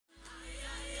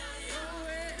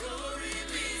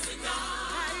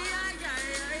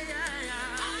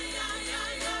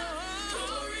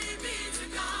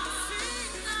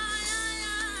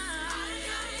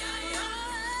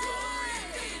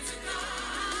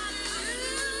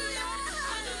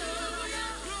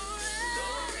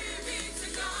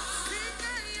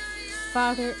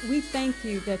Father, we thank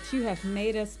you that you have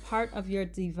made us part of your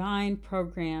divine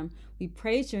program. We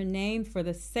praise your name for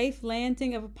the safe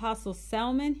landing of Apostle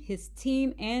Selman, his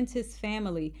team, and his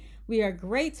family. We are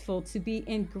grateful to be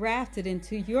engrafted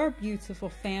into your beautiful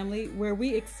family where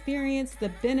we experience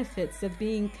the benefits of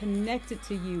being connected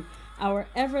to you, our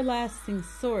everlasting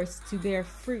source, to bear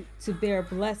fruit, to bear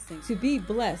blessing, to be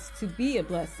blessed, to be a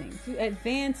blessing, to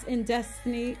advance in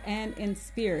destiny and in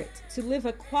spirit, to live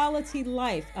a quality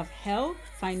life of health,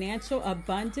 financial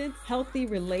abundance, healthy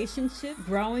relationship,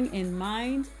 growing in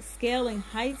mind, scaling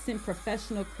heights in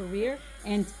professional career,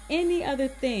 and any other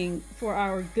thing for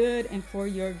our good and for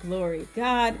your glory.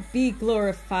 God, be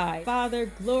glorified. Father,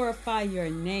 glorify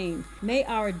your name. May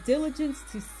our diligence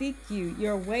to seek you,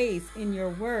 your ways in your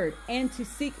word, and to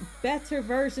seek better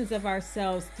versions of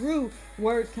ourselves through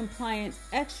word-compliant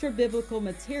extra-biblical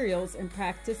materials and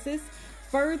practices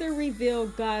further reveal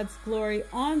God's glory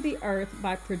on the earth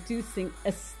by producing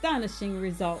astonishing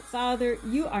results. Father,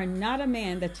 you are not a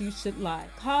man that you should lie.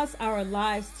 Cause our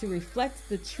lives to reflect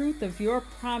the truth of your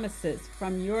promises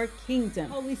from your kingdom.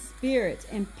 Holy Spirit,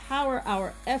 empower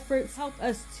our efforts. Help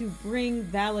us to bring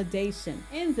validation.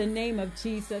 In the name of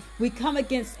Jesus, we come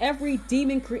against every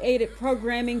demon-created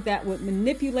programming that would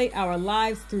manipulate our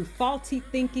lives through faulty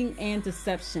thinking and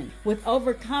deception, with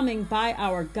overcoming by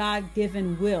our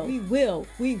God-given will.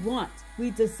 We want,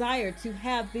 we desire to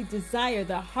have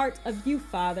the heart of you,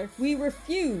 Father. We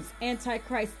refuse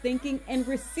antichrist thinking and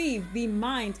receive the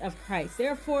mind of Christ.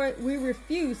 Therefore, we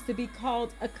refuse to be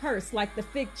called a curse like the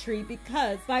fig tree,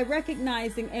 because by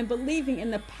recognizing and believing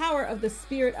in the power of the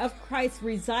Spirit of Christ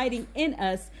residing in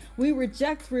us, we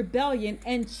reject rebellion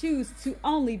and choose to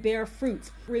only bear fruit,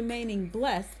 remaining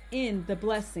blessed in the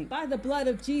blessing. By the blood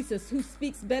of Jesus, who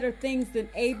speaks better things than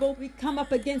Abel, we come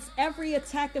up against every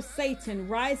attack of Satan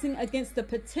rising against the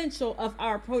potential of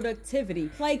our productivity,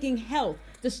 plaguing health,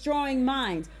 destroying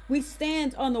minds. We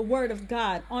stand on the word of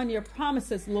God, on your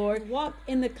promises, Lord. Walk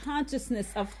in the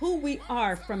consciousness of who we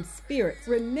are from spirit,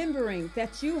 remembering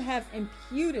that you have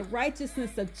imputed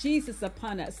righteousness of Jesus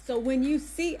upon us. So when you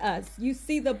see us, you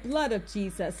see the blood of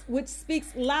Jesus, which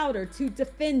speaks louder to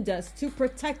defend us, to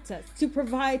protect us, to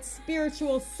provide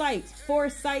spiritual sight,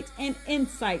 foresight, and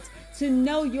insight, to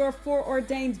know your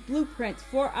foreordained blueprint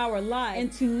for our lives,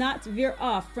 and to not veer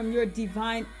off from your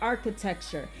divine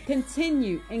architecture.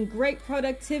 Continue in great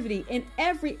productivity in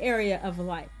every area of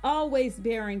life, always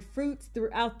bearing fruits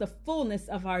throughout the fullness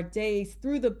of our days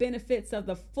through the benefits of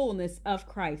the fullness of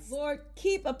Christ. Lord,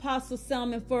 keep Apostle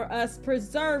Selman for us.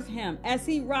 Preserve him. As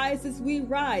he rises, we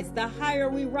rise. The higher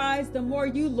we rise, the more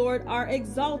you, Lord, are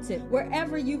exalted.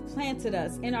 Wherever you've planted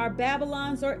us, in our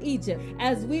Babylons or Egypt,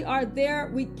 as we are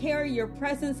there, we carry your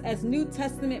presence as New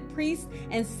Testament priests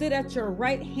and sit at your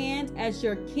right hand as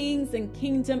your kings and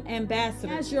kingdom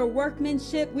ambassadors. As your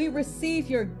workmanship, we receive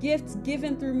your gifts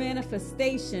given through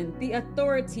manifestation, the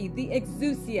authority, the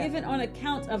exousia, given on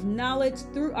account of knowledge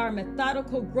through our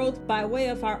methodical growth by way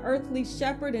of our earthly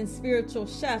shepherd and spiritual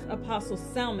chef, Apostle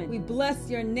Selman. We bless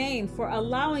your name for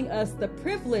allowing us the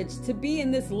privilege to be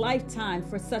in this lifetime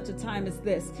for such a time as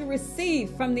this, to receive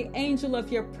from the angel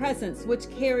of your presence, which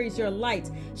carries your light,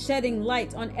 shedding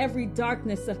light on every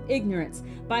darkness of ignorance.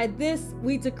 By this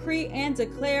we decree and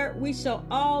declare we shall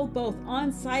all, both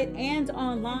on site and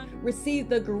online, receive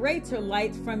the greater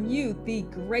light from you, the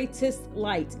greatest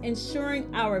light,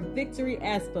 ensuring our victory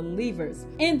as believers.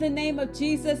 In the name of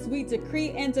Jesus, we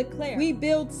decree and declare we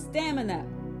build stamina,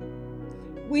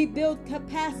 we build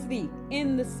capacity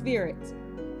in the Spirit.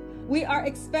 We are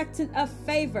expectant of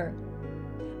favor,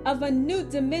 of a new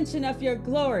dimension of your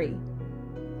glory,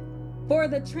 for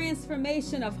the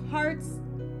transformation of hearts,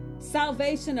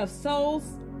 salvation of souls,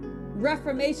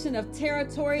 reformation of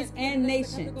territories and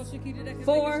nations,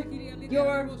 for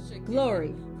your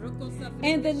glory.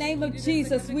 In the name of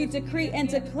Jesus, we decree and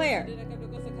declare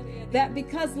that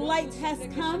because light has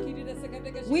come,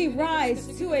 we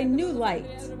rise to a new light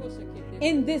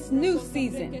in this new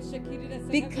season,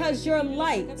 because your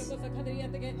light,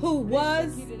 who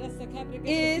was,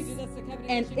 is,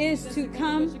 and is to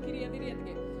come,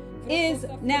 is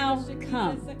now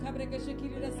come.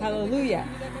 Hallelujah.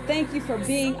 Thank you for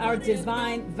being our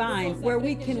divine vine, where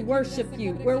we can worship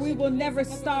you, where we will never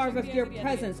starve of your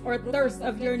presence or thirst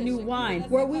of your new wine,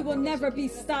 where we will never be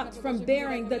stopped from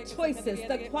bearing the choicest,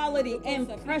 the quality and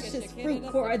precious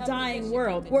fruit for a dying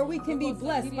world, where we can be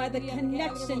blessed by the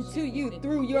connection to you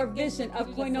through your vision of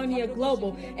Koinonia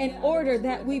Global, in order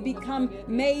that we become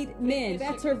made men,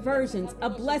 better versions, a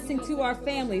blessing to our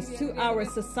families, to our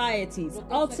societies,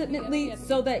 ultimately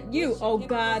so that you, oh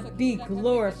God, be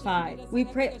glorified. We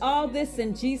pray all this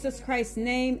in Jesus Christ's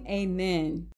name. Amen.